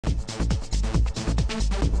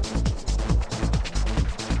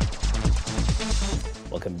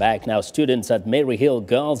Welcome back. Now, students at MARYHILL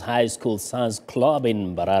Girls High School Science Club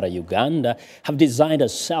in Mbarara, Uganda, have designed a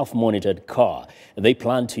self-monitored car. They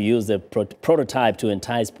plan to use the prototype to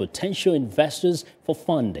entice potential investors for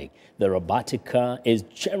funding. The robotic car is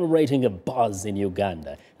generating a buzz in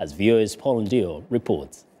Uganda, as viewers Paul Ndiho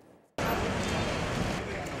reports.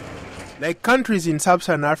 Like countries in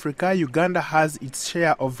sub-Saharan Africa, Uganda has its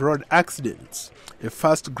share of road accidents. A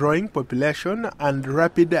fast-growing population and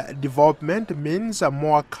rapid development means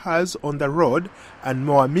more cars on the road and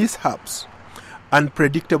more mishaps.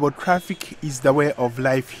 Unpredictable traffic is the way of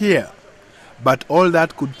life here. But all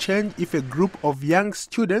that could change if a group of young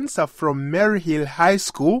students from MARYHILL High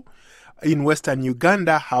School in western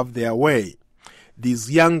Uganda have their way.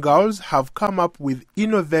 These young girls have come up with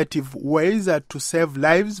innovative ways to save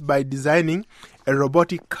lives by designing a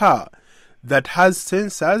robotic car that has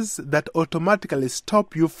sensors that automatically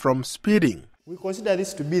stop you from speeding. We consider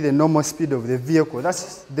this to be the normal speed of the vehicle.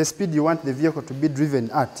 That's the speed you want the vehicle to be driven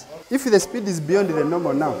at. If the speed is beyond the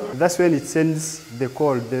normal now, that's when it sends the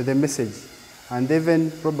call, the message, and even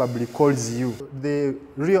probably calls you. The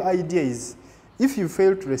real idea is, if you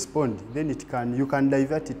fail to respond, then you can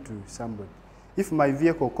divert it to somebody. If my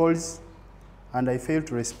vehicle calls and I fail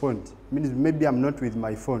to respond, means maybe I'm not with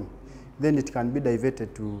my phone, then it can be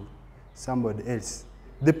diverted to somebody else.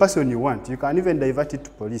 The person you want, you can even divert it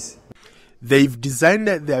to police. They've designed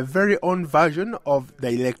their very own version of the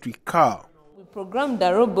electric car. We programmed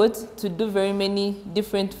the robot to do very many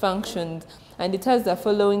different functions, and it has the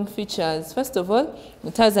following features. First of all,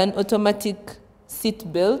 it has an automatic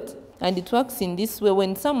seat belt, and it works in this way.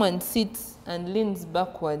 When someone sits and leans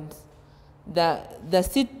backwards, the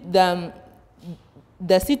seat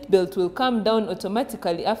belt will come down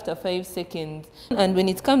automatically after 5 seconds. And when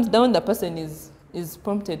it comes down, the person is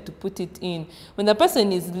prompted to put it in. When the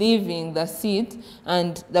person is leaving the seat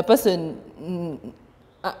and the person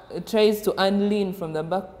tries to unlean from the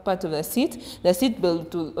back part of the seat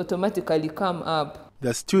belt will automatically come up.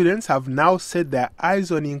 The students have now set their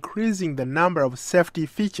eyes on increasing the number of safety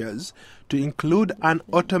features to include an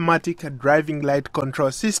automatic driving light control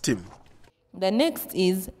system. The next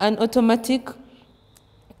is an automatic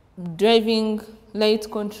driving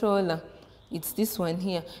light controller. It's this one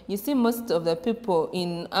here. You see, most of the people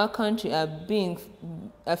in our country are being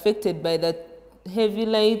affected by the heavy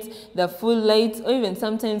lights, the full lights, or even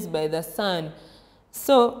sometimes by the sun.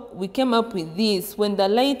 So we came up with this. When the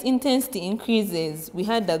light intensity increases, we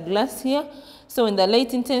had the glass here. So when the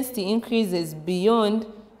light intensity increases beyond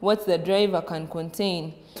what the driver can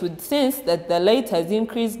contain, it would sense that the light has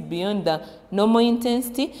increased beyond the normal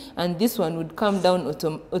intensity, and this one would come down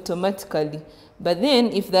automatically. But then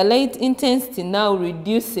if the light intensity now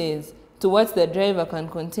reduces to what the driver can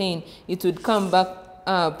contain, it would come back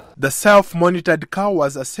up. The self-monitored car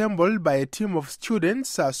was assembled by a team of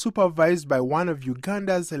students supervised by one of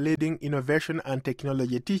Uganda's leading innovation and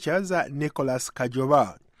technology teachers, NICKOLAS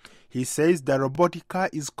KAJOBA. He says the robotic car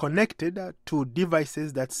is connected to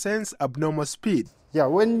devices that sense abnormal speed. Yeah,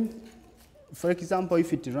 for example,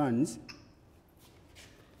 if it runs,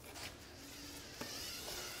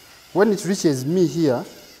 when it reaches me here,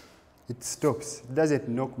 it stops. It doesn't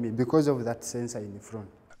knock me because of that sensor in the front.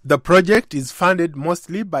 The project is funded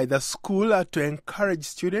mostly by the school to encourage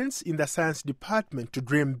students in the science department to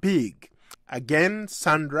dream big. Again,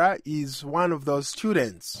 Sandra is one of those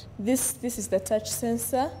students. This is the touch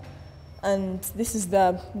sensor, and this is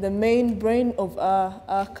the main brain of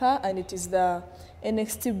our car, and it is the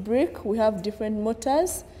NXT brick. We have different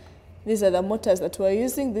motors. These are the motors that we're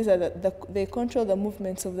using. These are they control the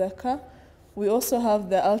movements of the car. We also have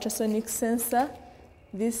the ultrasonic sensor.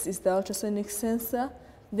 This is the ultrasonic sensor.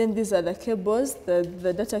 Then these are the cables,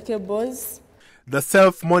 the data cables. The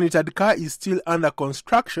self-monitored car is still under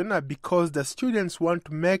construction because the students want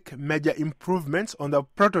to make major improvements on the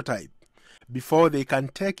prototype before they can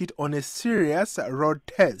take it on a serious road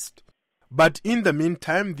test. But in the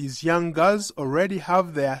meantime, these young girls already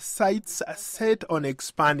have their sights set on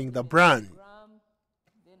expanding the brand.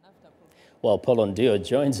 Well, Paul Ndiho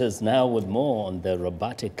joins us now with more on the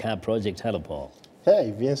robotic car project. Hello, Paul.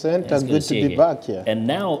 Hey, Vincent, it's good to be back here. And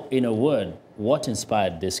now, in a word, what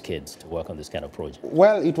inspired these kids to work on this kind of project?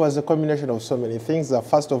 Well, it was a combination of so many things.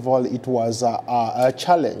 First of all, it was a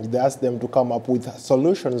challenge. They asked them to come up with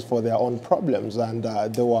solutions for their own problems, and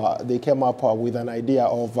they came up with an idea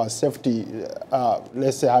of safety,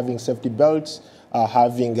 let's say having safety belts,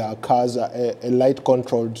 having cars, a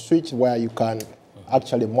light-controlled switch where you can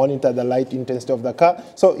actually monitor the light intensity of the car.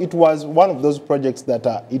 So it was one of those projects that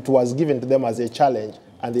it was given to them as a challenge,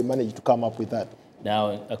 and they managed to come up with that.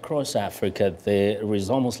 Now, across Africa, there is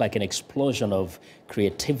almost like an explosion of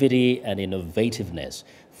creativity and innovativeness.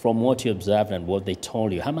 From what you observed and what they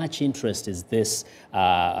told you, how much interest is this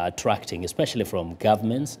attracting, especially from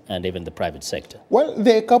governments and even the private sector? Well,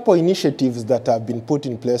 there are a couple of initiatives that have been put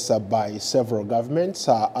in place by several governments.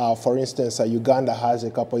 For instance, Uganda has a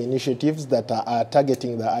couple of initiatives that are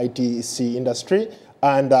targeting the ITC industry.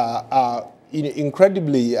 And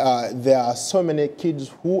incredibly, there are so many kids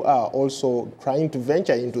who are also trying to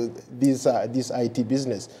venture into this IT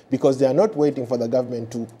business because they are not waiting for the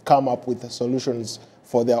government to come up with solutions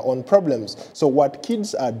for their own problems. So what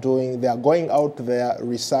kids are doing, they are going out there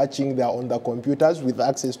researching, they are on the computers with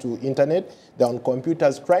access to internet, they're on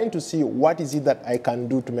computers trying to see what is it that I can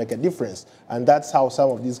do to make a difference. And that's how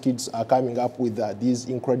some of these kids are coming up with these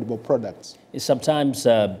incredible products. Sometimes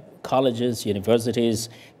colleges, universities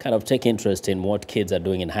kind of take interest in what kids are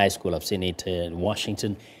doing in high school. I've seen it in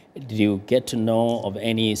Washington. Did you get to know of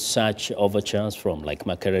any such overtures from like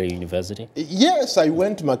Makerere University? Yes, I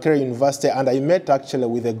went to Makerere University and I met actually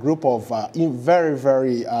with a group of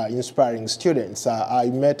very inspiring students. I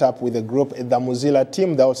met up with a group, the Mozilla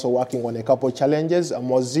team. They're also working on a couple of challenges.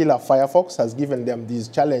 Mozilla Firefox has given them these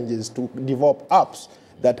challenges to develop apps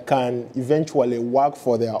that can eventually work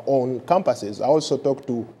for their own campuses. I also talked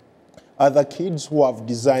to other kids who have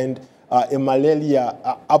designed a malaria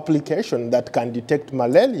application that can detect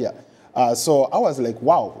malaria. So I was like,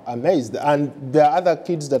 wow, amazed. And there are other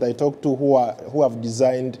kids that I talked to who have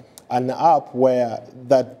designed an app where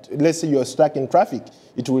that, let's say you're stuck in traffic,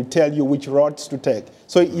 it will tell you which routes to take.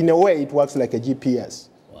 So in a way, it works like a GPS.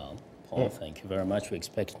 Well, Paul, thank you very much. We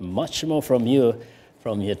expect much more from you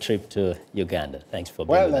from your trip to Uganda. Thanks for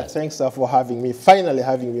being with us. Well, thanks for having me, finally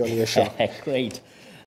having me on your show. Great.